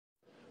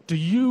Do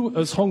you,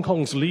 as Hong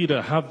Kong's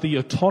leader, have the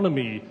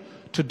autonomy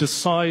to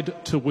decide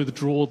to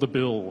withdraw the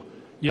bill?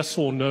 Yes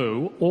or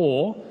no?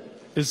 Or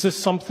is this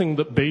something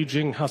that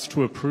Beijing has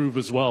to approve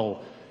as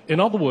well?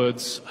 In other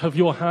words, have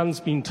your hands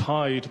been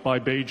tied by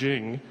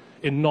Beijing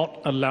in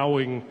not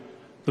allowing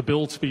the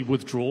bill to be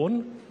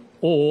withdrawn?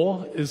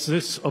 Or is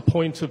this a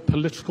point of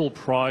political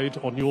pride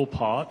on your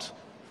part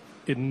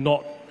in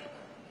not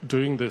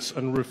doing this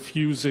and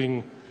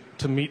refusing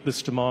to meet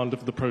this demand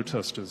of the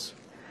protesters?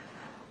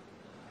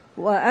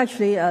 Well,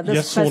 actually,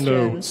 this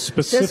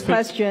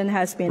question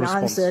has been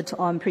answered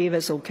on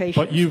previous occasions.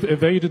 But you've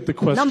evaded the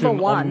question Number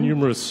one, on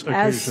numerous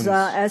occasions.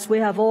 As we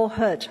have all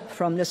heard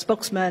from the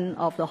spokesman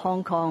of the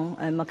Hong Kong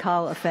and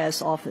Macau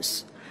Affairs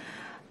Office,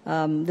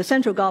 the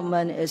central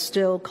government is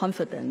still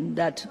confident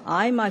that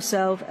I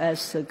myself,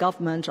 as the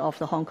government of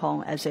the Hong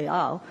Kong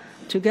SAR,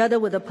 together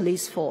with the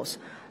police force,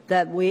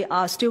 that we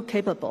are still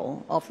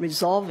capable of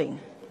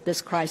resolving this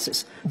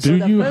crisis. Do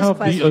you have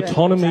the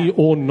autonomy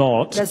or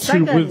not to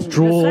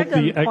withdraw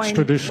the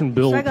extradition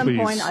bill, please? The second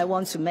point I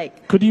want to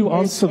make. Could you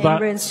answer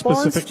that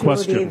specific question? In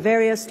response to the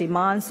various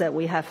demands that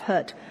we have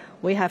heard,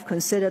 we have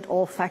considered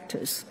all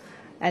factors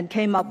and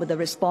came up with a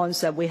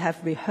response that we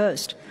have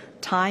rehearsed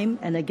time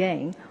and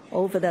again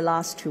over the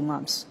last 2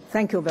 months.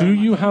 Thank you very much. Do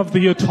you have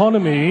the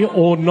autonomy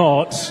or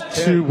not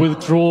to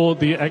withdraw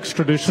the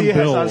extradition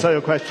bill? Answer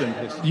your question,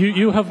 please.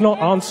 You have not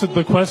answered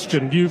the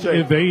question. You've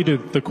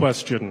evaded the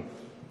question.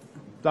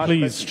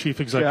 Please,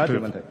 Chief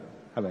Executive.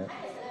 Do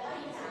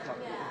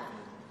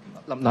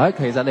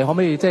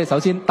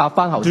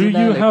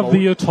you have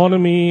the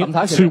autonomy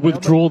to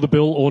withdraw the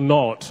bill or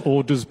not?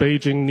 Or does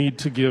Beijing need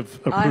to give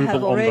approval on that? I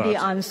have already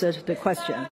answered the question.